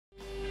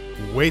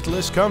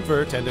weightless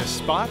comfort, and a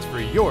spot for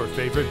your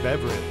favorite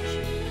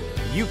beverage.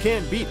 You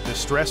can't beat the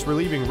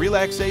stress-relieving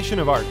relaxation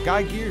of our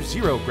Guy Gear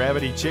Zero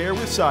Gravity Chair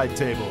with side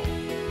table.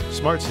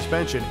 Smart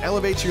suspension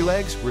elevates your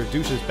legs,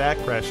 reduces back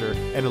pressure,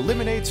 and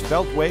eliminates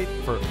felt weight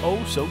for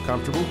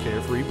oh-so-comfortable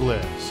carefree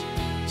bliss.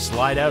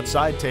 Slide out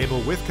side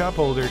table with cup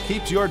holder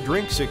keeps your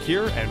drink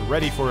secure and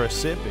ready for a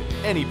sip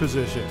in any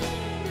position.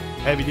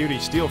 Heavy-duty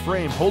steel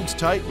frame holds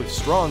tight with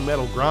strong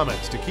metal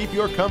grommets to keep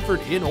your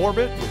comfort in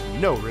orbit with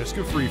no risk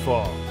of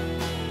freefall.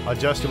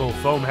 Adjustable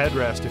foam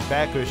headrest and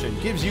back cushion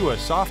gives you a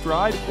soft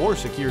ride or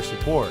secure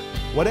support,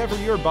 whatever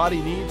your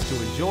body needs to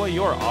enjoy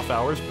your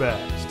off-hours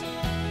best.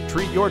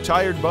 Treat your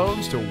tired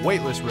bones to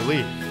weightless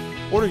relief.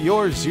 Order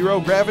your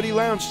zero-gravity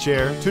lounge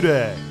chair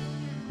today.